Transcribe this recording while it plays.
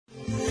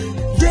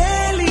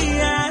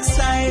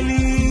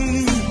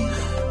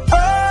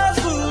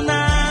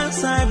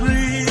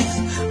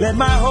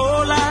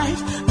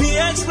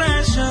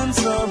expressions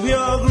of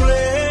your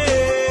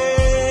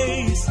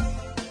grace.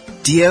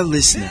 Dear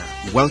listener,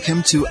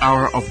 welcome to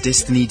Hour of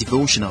Destiny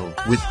Devotional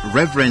with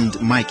Reverend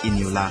Mike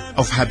Eniola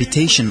of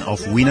Habitation of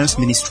Winners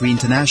Ministry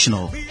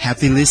International.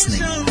 Happy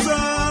listening.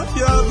 Of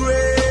your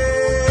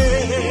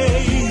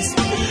grace.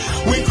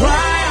 We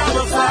cry,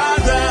 Abba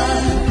Father,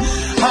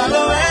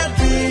 hallowed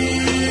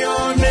be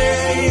your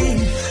name.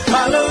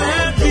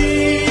 Hallowed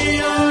be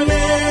your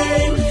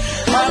name.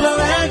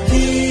 Hallowed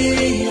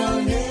be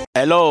your name.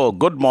 Hello,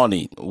 good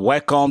morning.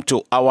 Welcome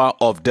to Hour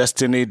of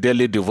Destiny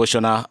Daily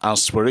Devotional and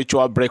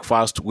Spiritual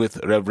Breakfast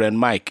with Reverend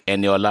Mike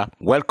Eniola.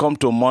 Welcome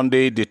to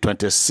Monday, the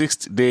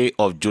 26th day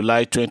of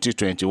July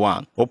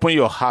 2021. Open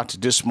your heart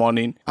this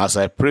morning as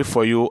I pray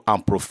for you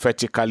and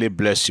prophetically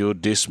bless you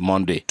this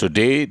Monday.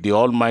 Today, the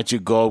Almighty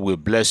God will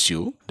bless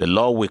you. The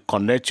Lord will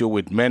connect you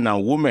with men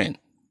and women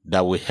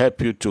that will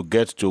help you to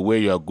get to where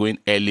you are going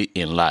early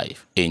in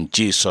life. In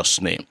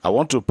Jesus' name. I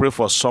want to pray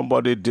for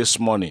somebody this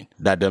morning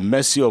that the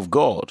mercy of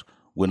God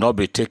will not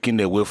be taken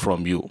away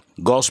from you.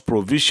 God's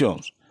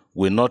provisions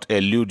will not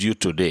elude you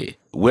today.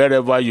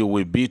 Wherever you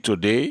will be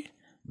today,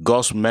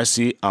 God's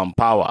mercy and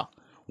power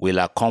will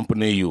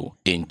accompany you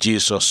in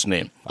Jesus'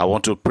 name. I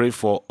want to pray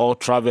for all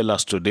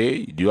travelers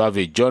today. Do you have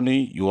a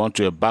journey you want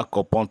to embark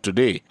upon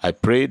today? I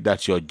pray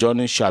that your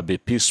journey shall be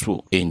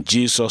peaceful in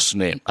Jesus'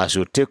 name. As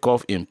you take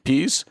off in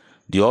peace,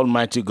 the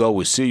Almighty God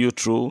will see you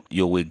through.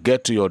 You will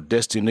get to your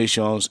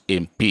destinations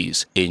in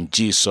peace in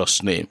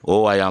Jesus' name.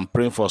 Oh, I am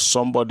praying for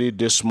somebody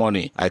this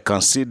morning. I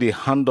can see the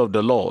hand of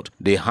the Lord,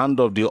 the hand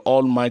of the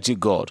Almighty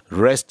God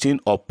resting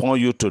upon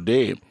you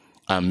today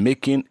and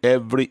making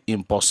every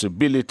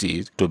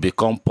impossibility to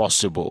become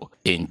possible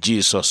in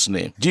Jesus'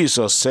 name.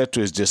 Jesus said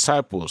to his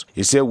disciples,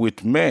 he said,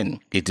 with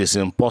men it is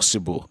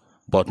impossible,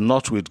 but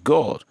not with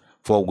God.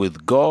 For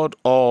with God,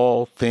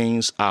 all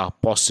things are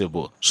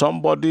possible.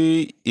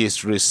 Somebody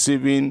is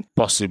receiving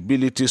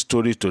possibility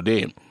story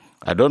today.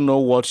 I don't know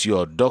what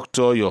your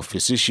doctor, your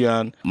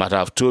physician might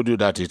have told you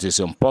that it is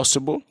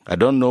impossible. I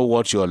don't know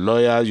what your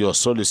lawyer, your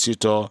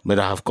solicitor might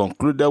have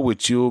concluded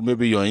with you.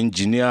 Maybe your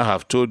engineer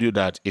have told you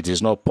that it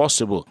is not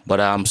possible.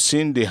 But I am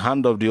seeing the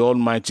hand of the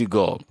Almighty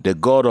God, the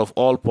God of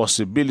all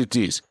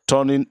possibilities,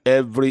 turning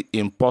every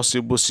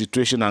impossible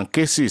situation and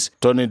cases,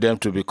 turning them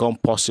to become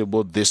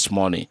possible this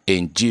morning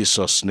in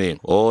Jesus' name.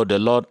 Oh, the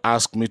Lord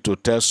asked me to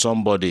tell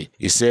somebody.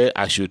 He said,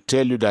 I should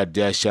tell you that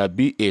there shall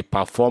be a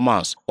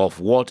performance of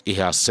what he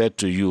has said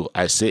to you.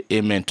 I say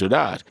amen to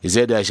that. He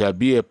said there shall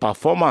be a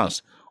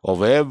performance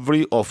of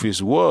every of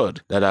his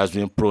word that has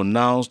been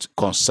pronounced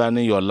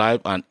concerning your life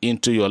and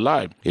into your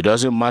life. It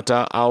doesn't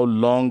matter how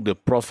long the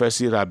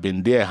prophecies have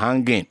been there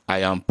hanging. I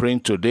am praying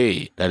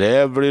today that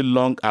every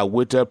long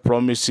awaited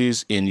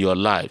promises in your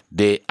life,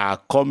 they are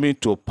coming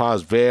to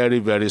pass very,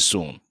 very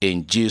soon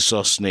in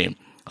Jesus' name.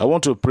 I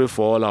want to pray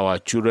for all our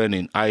children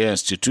in higher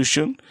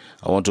institution.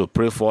 I want to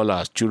pray for all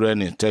our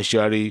children in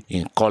tertiary,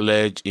 in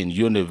college, in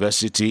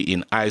university,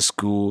 in high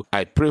school.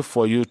 I pray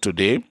for you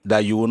today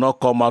that you will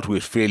not come out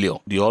with failure.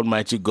 The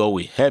Almighty God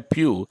will help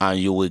you and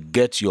you will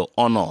get your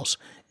honors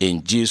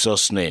in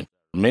Jesus' name.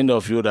 Many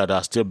of you that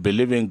are still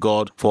believing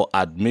God for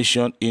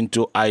admission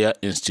into higher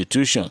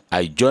institution,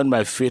 I join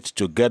my faith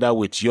together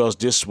with yours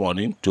this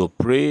morning to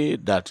pray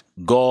that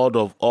God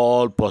of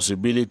all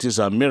possibilities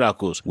and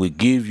miracles will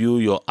give you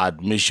your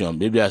admission.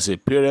 Maybe as a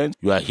parent,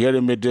 you are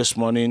hearing me this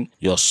morning,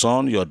 your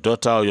son, your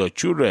daughter, or your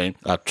children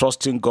are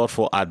trusting God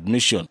for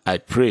admission. I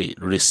pray,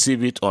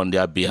 receive it on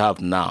their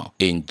behalf now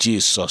in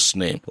Jesus'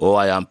 name. Oh,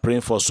 I am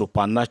praying for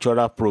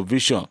supernatural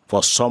provision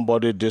for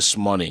somebody this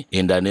morning.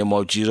 In the name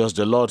of Jesus,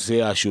 the Lord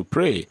said I should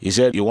pray. He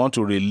said, you want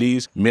to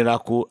release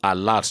miracle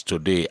alerts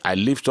today. I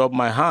lift up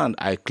my hand,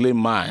 I claim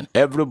mine.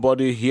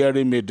 Everybody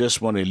hearing me this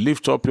morning,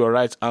 lift up your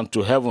right hand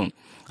to heaven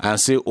and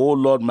say, oh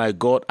Lord my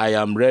God, I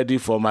am ready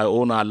for my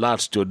own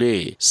alerts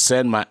today.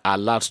 Send my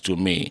alerts to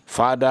me.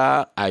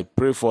 Father, I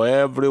pray for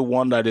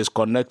everyone that is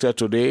connected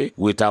today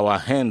with our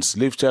hands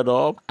lifted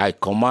up. I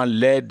command,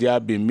 let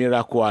there be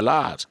miracle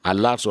alerts.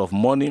 Alerts of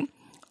money,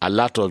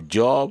 alert of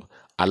job,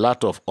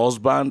 alert of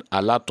husband,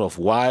 alert of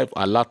wife,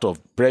 alert of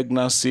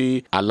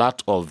pregnancy,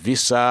 alert of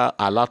visa,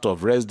 alert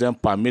of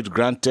resident permit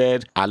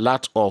granted,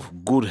 alert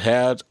of good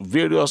health,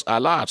 various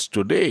alerts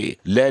today.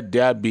 Let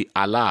there be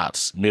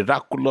alerts,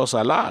 miraculous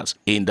alerts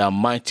in the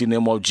mighty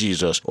name of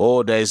Jesus.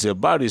 Oh, there is a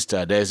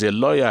barrister, there is a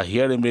lawyer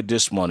hearing me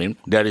this morning.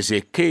 There is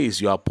a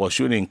case you are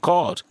pursuing in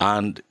court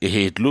and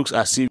it looks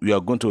as if you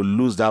are going to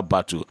lose that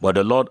battle. But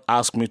the Lord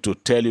asked me to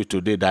tell you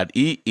today that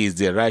He is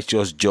the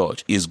righteous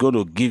judge. He's going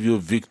to give you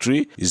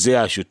victory. He said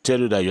I should tell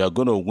you that you are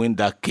going to win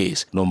that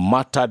case. No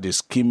matter the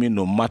scheming,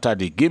 no matter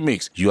the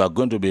gimmicks, you are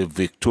going to be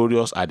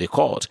victorious at the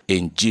court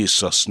in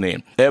Jesus'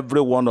 name.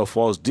 Every one of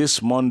us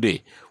this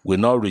Monday will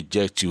not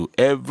reject you.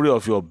 Every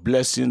of your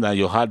blessings and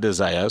your heart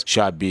desires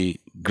shall be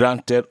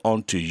granted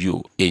unto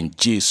you in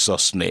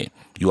Jesus' name.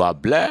 You are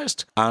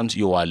blessed and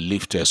you are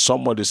lifted.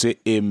 Somebody say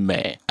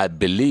amen. I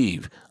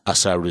believe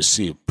as I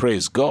receive.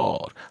 Praise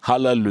God.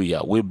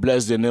 Hallelujah. We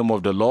bless the name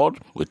of the Lord.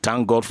 We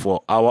thank God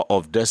for Hour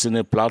of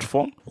Destiny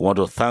platform. We want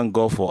to thank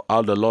God for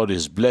how the Lord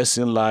is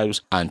blessing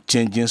lives and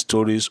changing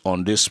stories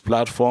on this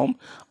platform.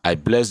 I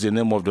bless the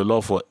name of the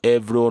Lord for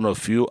every one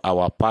of you,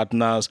 our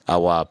partners,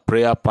 our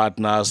prayer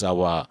partners,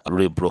 our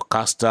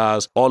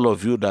rebroadcasters, all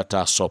of you that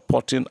are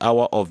supporting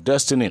Hour of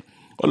Destiny,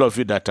 all of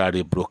you that are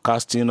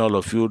rebroadcasting, all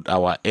of you,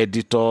 our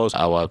editors,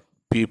 our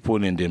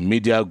people in the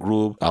media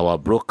group, our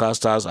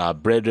broadcasters, our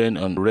brethren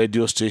on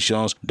radio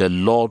stations. The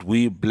Lord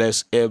will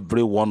bless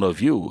every one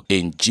of you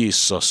in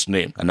Jesus'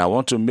 name. And I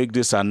want to make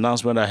this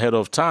announcement ahead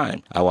of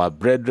time. Our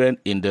brethren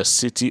in the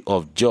city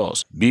of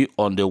Jos, be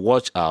on the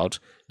watch out.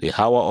 The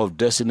Hour of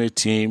Destiny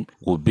team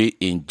will be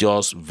in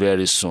Jos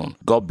very soon.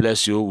 God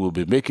bless you. We'll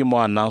be making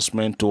more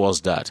announcements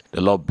towards that.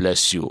 The Lord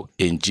bless you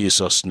in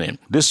Jesus' name.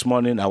 This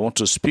morning, I want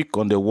to speak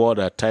on the word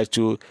I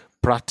titled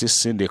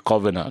Practicing the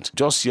Covenant.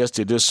 Just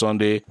yesterday,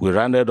 Sunday, we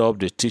rounded up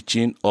the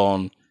teaching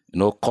on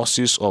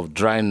causes of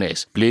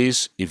dryness.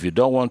 Please, if you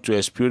don't want to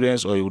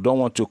experience or you don't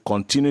want to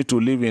continue to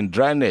live in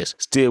dryness,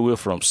 stay away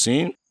from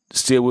sin.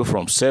 Stay away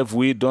from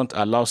self-will. Don't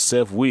allow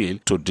self-will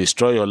to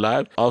destroy your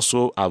life.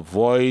 Also,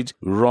 avoid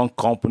wrong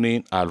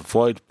company,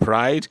 avoid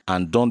pride,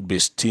 and don't be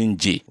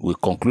stingy. We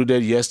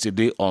concluded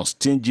yesterday on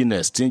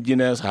stinginess.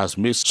 Stinginess has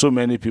made so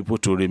many people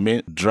to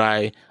remain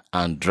dry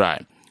and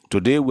dry.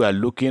 Today, we are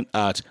looking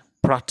at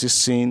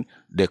practicing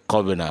the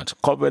covenant.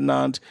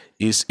 Covenant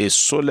is a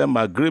solemn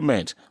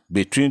agreement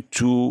between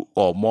two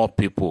or more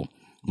people,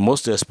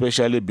 most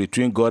especially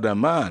between God and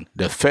man.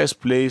 The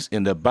first place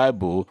in the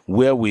Bible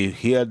where we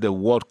hear the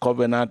word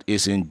covenant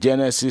is in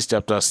Genesis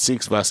chapter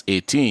 6 verse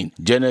 18.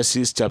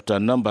 Genesis chapter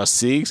number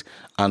 6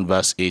 and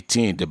verse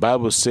 18. The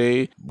Bible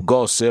says,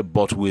 God said,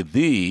 "But with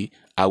thee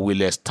I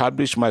will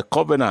establish my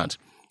covenant,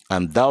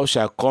 and thou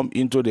shalt come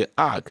into the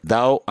ark,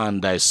 thou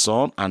and thy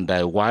son and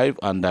thy wife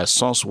and thy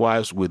son's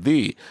wives with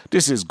thee."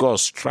 This is God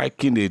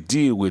striking a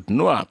deal with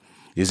Noah.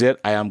 He said,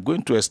 "I am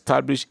going to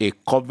establish a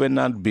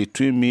covenant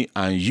between me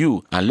and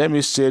you." And let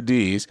me say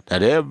this,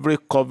 that every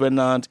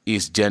covenant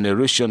is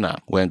generational.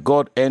 When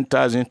God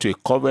enters into a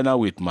covenant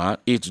with man,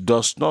 it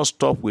does not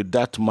stop with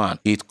that man.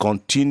 It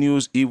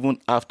continues even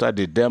after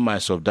the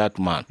demise of that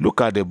man.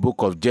 Look at the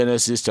book of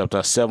Genesis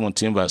chapter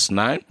 17 verse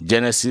 9.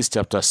 Genesis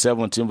chapter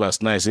 17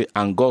 verse 9 says,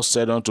 "And God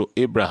said unto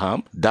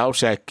Abraham, Thou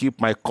shalt keep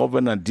my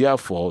covenant,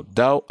 therefore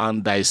thou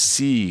and thy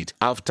seed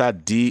after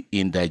thee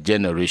in thy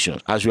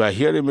generations." As you are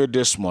hearing me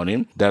this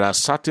morning, there are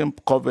certain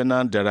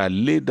covenants, there are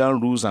laid down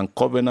rules and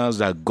covenants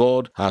that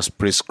God has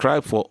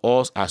prescribed for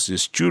us as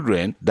His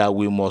children that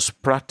we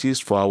must practice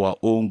for our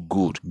own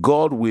good.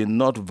 God will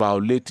not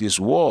violate His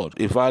word.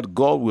 In fact,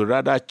 God will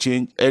rather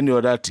change any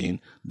other thing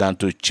than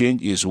to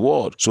change His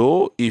word.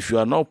 So if you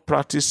are not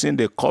practicing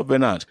the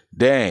covenant,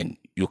 then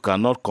you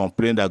cannot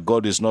complain that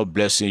God is not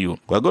blessing you.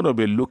 We're going to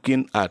be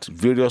looking at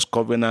various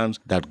covenants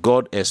that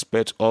God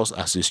expects us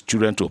as His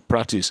children to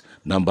practice.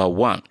 Number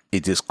one,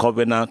 it is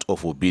covenant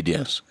of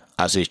obedience.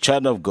 As a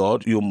child of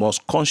God, you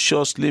must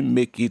consciously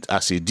make it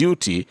as a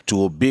duty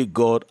to obey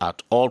God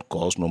at all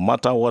costs, no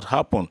matter what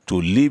happened, to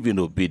live in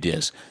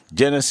obedience.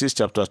 Genesis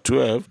chapter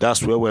 12,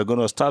 that's where we're going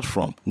to start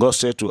from. God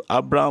said to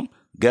Abraham,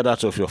 "Get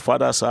out of your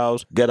father's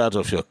house, get out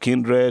of your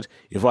kindred.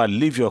 If I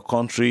leave your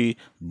country,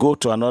 go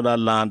to another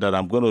land that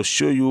I'm going to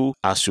show you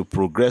as you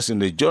progress in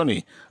the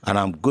journey, and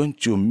I'm going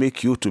to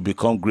make you to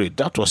become great."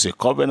 That was a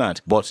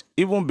covenant. But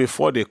even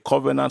before the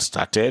covenant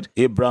started,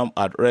 Abraham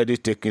had already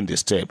taken the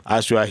step.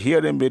 As you are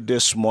hearing me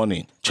this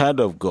morning,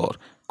 child of God,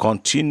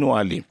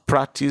 continually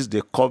practice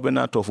the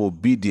covenant of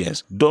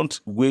obedience. Don't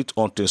wait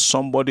until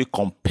somebody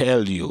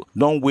compel you.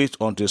 Don't wait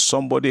until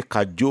somebody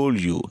cajole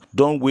you.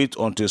 Don't wait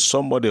until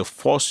somebody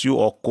force you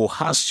or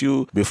coerce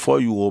you before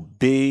you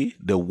obey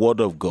the word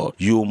of God.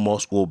 You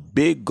must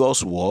obey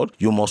God's word.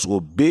 You must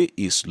obey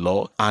His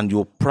law, and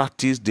you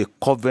practice the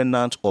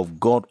covenant of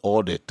God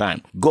all the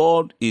time.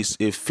 God is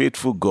a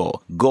faithful God.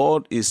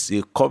 God is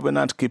a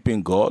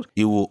covenant-keeping God.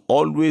 He will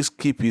always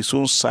keep His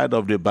own side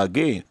of the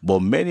bargain.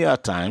 But many a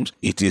times,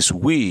 it is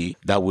we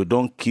that we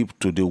don't keep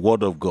to the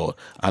word of God.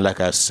 And like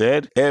I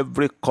said,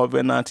 every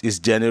covenant is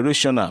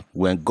generational.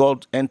 When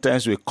God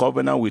enters a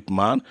covenant with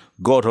man,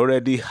 God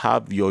already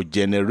have your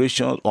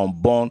generations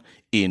unborn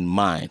in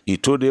mind. He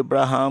told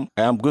Abraham,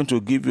 "I am going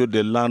to give you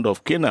the land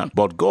of Canaan."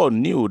 But God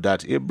knew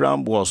that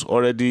Abraham was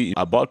already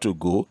about to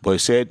go, but He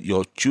said,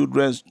 "Your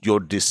children, your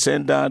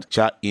descendants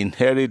shall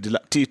inherit the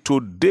land." Till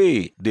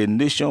today, the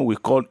nation we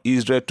call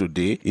Israel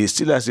today is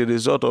still as a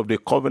result of the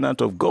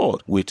covenant of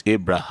God with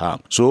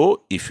Abraham.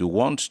 So if you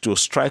want to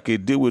strike a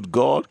deal with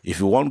God, if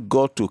you want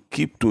God to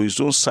keep to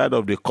His own side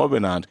of the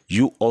covenant,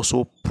 you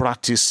also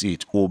practice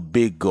it.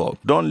 Obey God.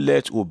 Don't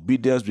let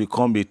obedience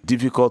become a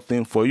difficult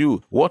thing for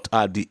you. What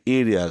are the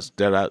areas?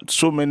 There are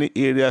so many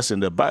areas in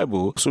the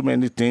Bible, so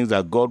many things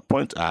that God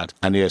points at,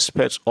 and He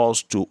expects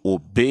us to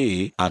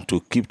obey and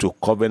to keep to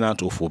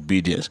covenant of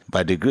obedience.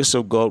 By the grace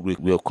of God, we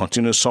will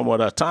continue some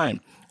other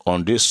time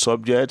on this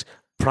subject,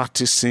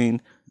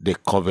 practicing the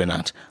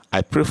covenant.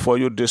 I pray for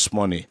you this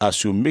morning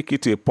as you make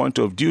it a point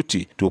of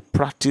duty to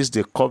practice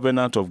the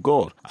covenant of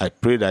God. I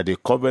pray that the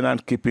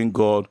covenant-keeping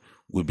God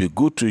will be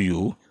good to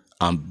you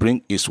and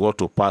bring His word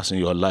to pass in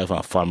your life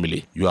and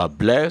family. You are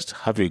blessed.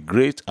 Have a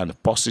great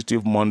and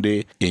positive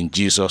Monday in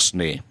Jesus'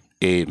 name.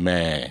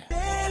 Amen.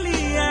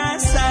 Daily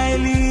as I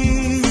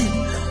live,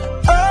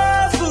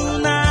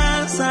 often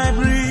as I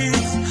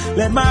breathe,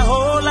 let my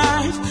whole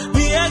life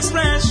be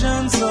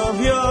expressions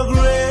of your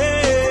grace.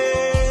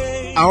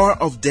 Hour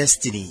of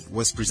Destiny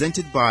was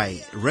presented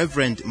by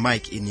Reverend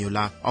Mike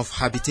Inyola of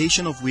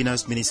Habitation of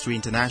Winners Ministry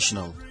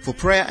International. For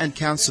prayer and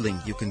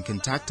counseling, you can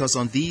contact us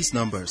on these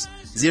numbers: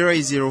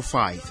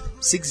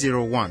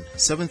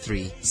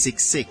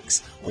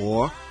 0805-601-7366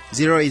 or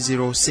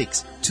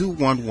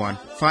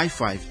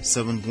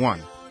 0806-211-5571.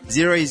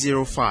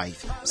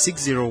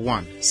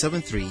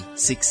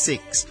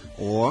 0805-601-7366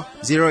 or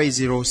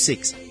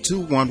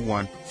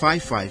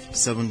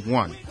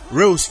 0806-211-5571.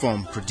 Rose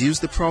Form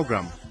produced the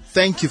program.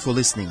 Thank you for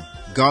listening.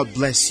 God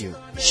bless you.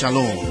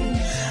 Shalom.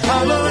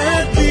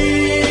 Hallowed be